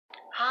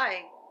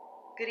Hi,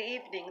 good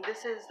evening.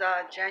 This is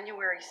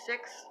January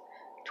 6th,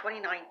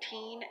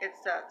 2019. It's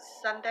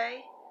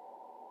Sunday.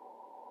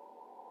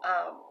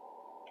 Um,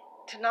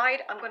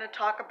 Tonight I'm going to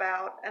talk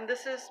about, and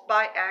this is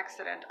by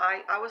accident.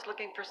 I was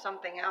looking for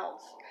something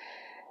else,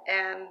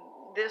 and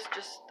this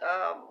just,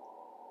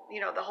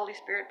 the Holy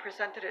Spirit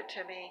presented it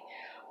to me.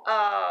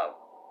 Uh,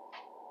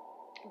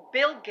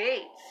 Bill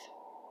Gates,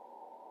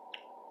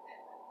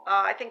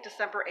 I think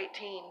December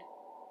 18,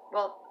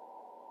 well,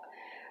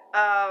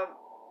 uh,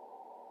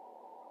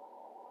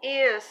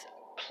 is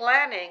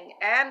planning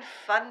and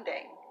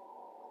funding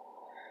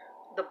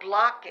the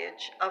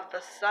blockage of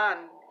the sun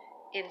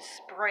in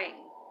spring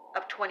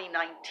of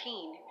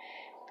 2019.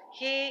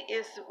 He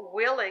is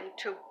willing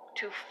to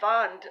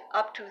fund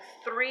up to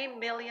 $3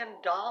 million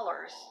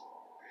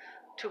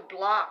to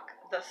block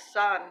the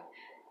sun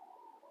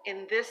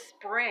in this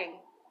spring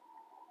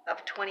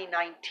of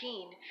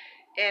 2019.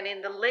 And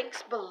in the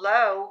links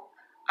below,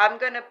 I'm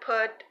going to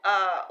put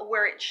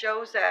where it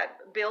shows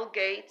that Bill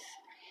Gates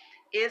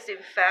is in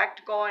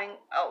fact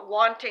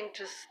wanting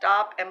to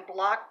stop and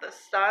block the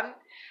sun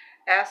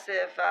as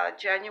of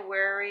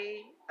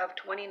January of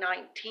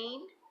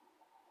 2019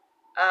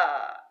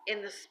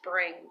 in the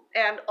spring.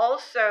 And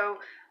also,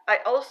 I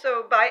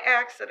also by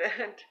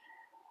accident,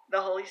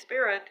 the Holy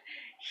Spirit,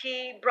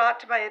 he brought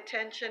to my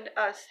attention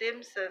a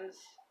Simpsons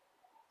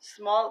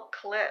small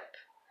clip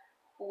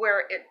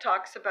where it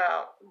talks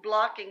about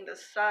blocking the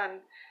sun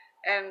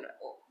and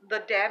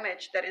the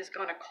damage that is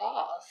going to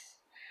cause.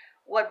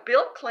 What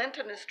Bill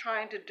Clinton is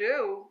trying to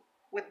do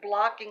with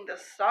blocking the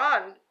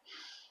sun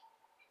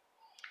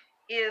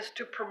is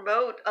to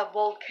promote a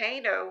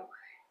volcano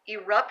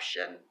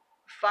eruption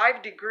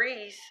 5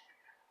 degrees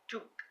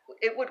to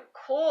it would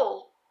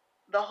cool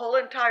the whole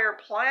entire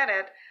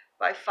planet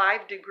by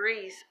 5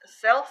 degrees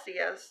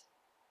Celsius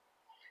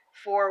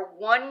for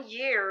 1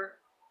 year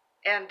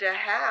and a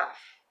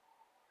half.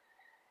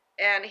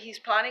 And he's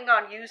planning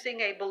on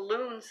using a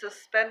balloon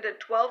suspended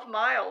 12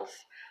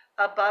 miles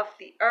above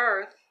the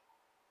earth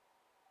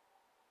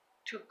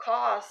to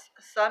cause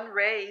sun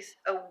rays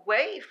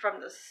away from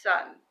the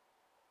sun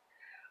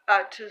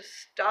to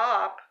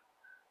stop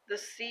the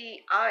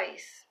sea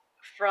ice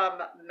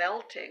from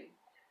melting,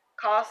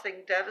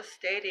 causing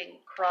devastating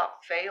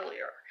crop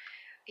failure.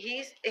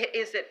 Is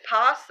it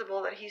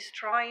possible that he's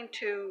trying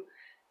to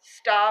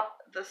stop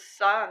the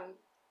sun?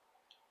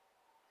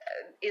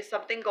 Is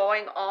something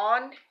going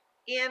on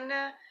in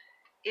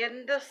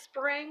the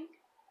spring?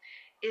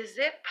 Is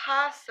it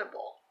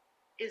possible?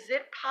 Is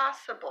it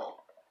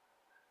possible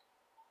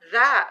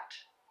that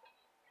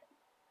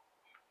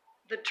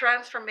the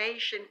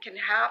transformation can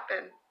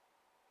happen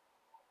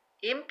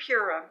in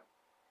Purim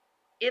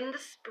in the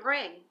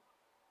spring,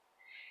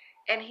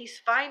 and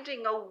he's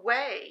finding a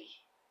way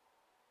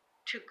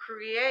to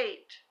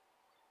create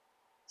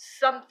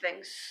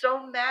something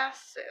so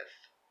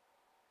massive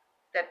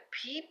that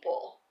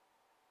people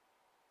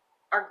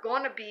are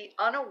going to be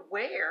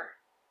unaware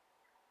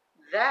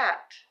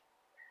that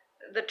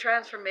the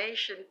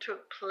transformation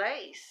took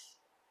place,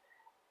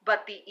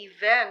 but the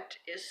event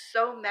is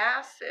so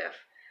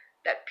massive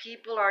that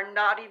people are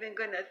not even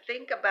going to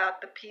think about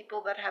the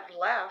people that have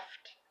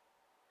left,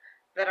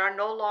 that are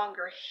no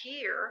longer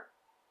here.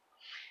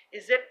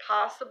 Is it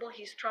possible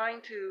he's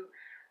trying to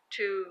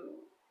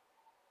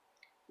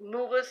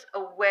move us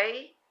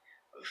away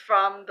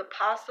from the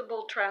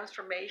possible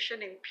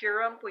transformation in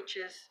Purim, which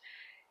is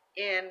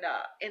in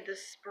the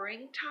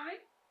springtime?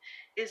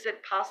 Is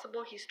it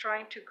possible he's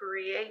trying to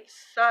create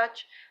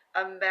such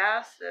a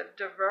massive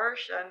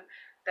diversion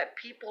that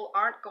people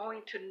aren't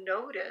going to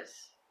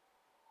notice?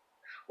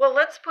 Well,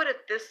 let's put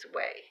it this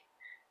way.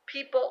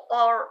 People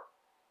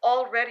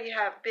already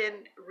have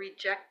been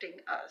rejecting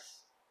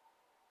us.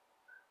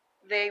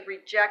 They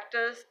reject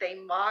us, they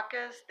mock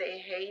us, they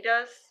hate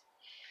us,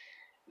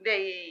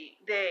 they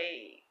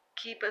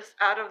keep us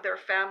out of their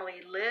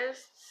family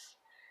lists.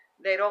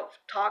 They don't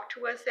talk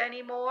to us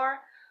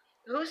anymore.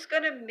 Who's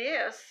going to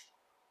miss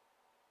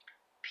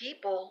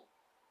people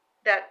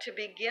that to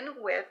begin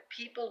with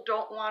people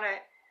don't want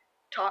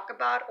to talk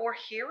about or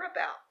hear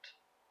about?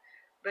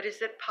 But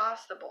is it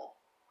possible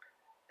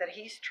that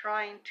he's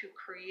trying to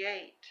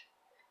create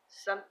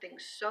something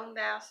so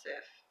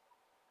massive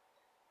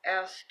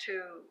as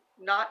to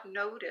not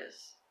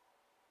notice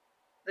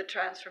the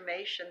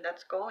transformation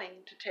that's going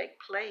to take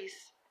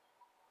place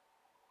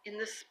in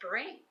the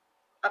spring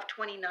of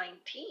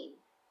 2019,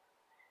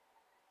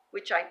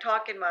 which I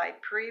talk in my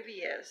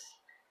previous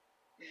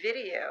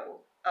video.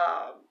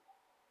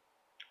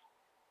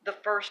 The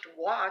first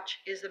watch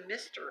is a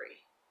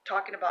mystery,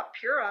 talking about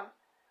Purim.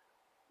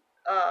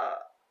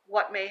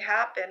 What may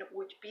happen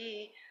would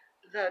be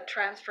the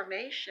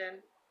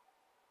transformation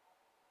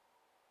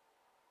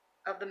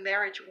of the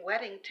marriage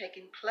wedding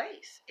taking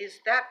place. Is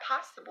that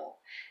possible?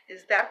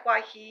 Is that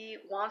why he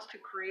wants to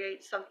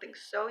create something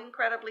so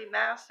incredibly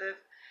massive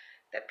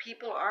that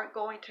people aren't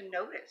going to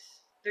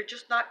notice? They're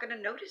just not going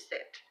to notice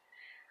it.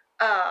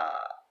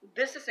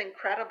 This is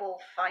incredible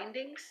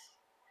findings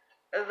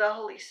the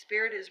Holy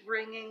Spirit is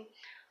bringing.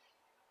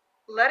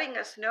 letting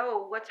us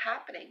know what's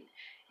happening.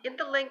 In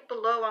the link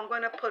below, I'm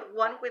going to put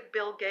one with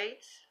Bill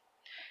Gates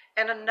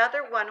and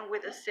another one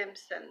with the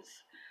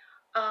Simpsons.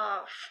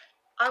 I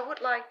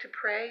would like to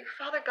pray.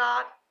 Father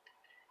God,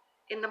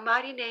 in the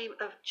mighty name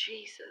of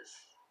Jesus,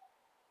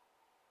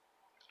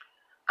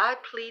 I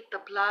plead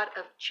the blood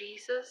of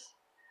Jesus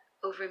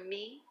over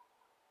me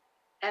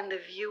and the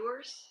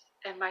viewers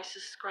and my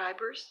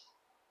subscribers.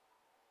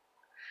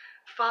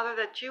 Father,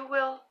 that you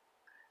will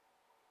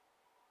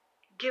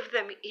give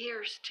them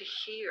ears to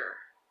hear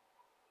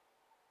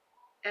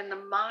and the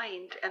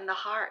mind and the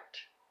heart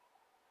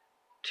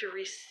to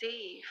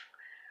receive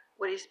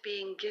what is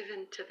being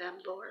given to them,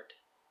 Lord.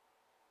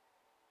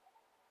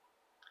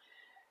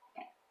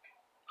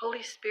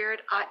 Holy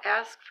Spirit, I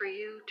ask for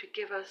you to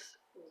give us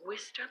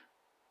wisdom,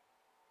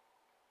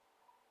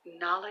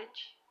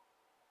 knowledge,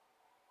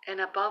 and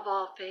above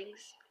all things,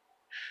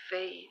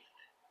 faith,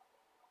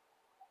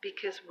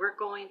 because we're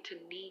going to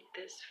need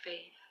this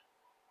faith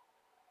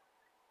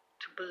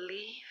to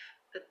believe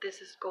that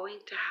this is going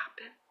to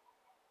happen,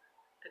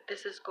 that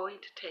this is going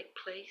to take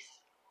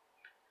place.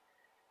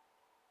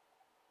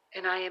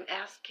 And I am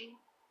asking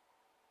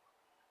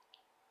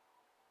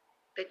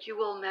that you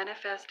will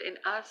manifest in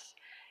us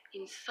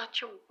in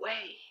such a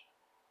way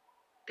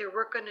that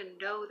we're going to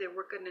know, that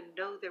we're going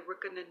to know, that we're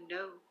going to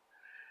know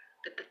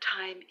that the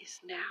time is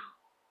now.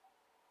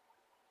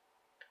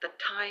 That the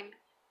time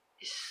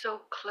is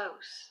so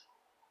close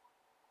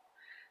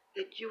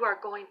that you are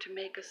going to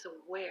make us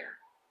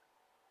aware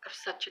of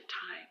such a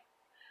time,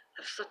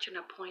 of such an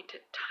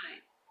appointed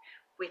time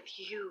with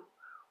you,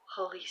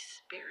 Holy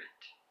Spirit.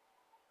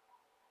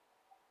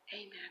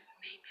 Amen.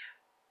 Amen.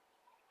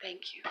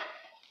 Thank you.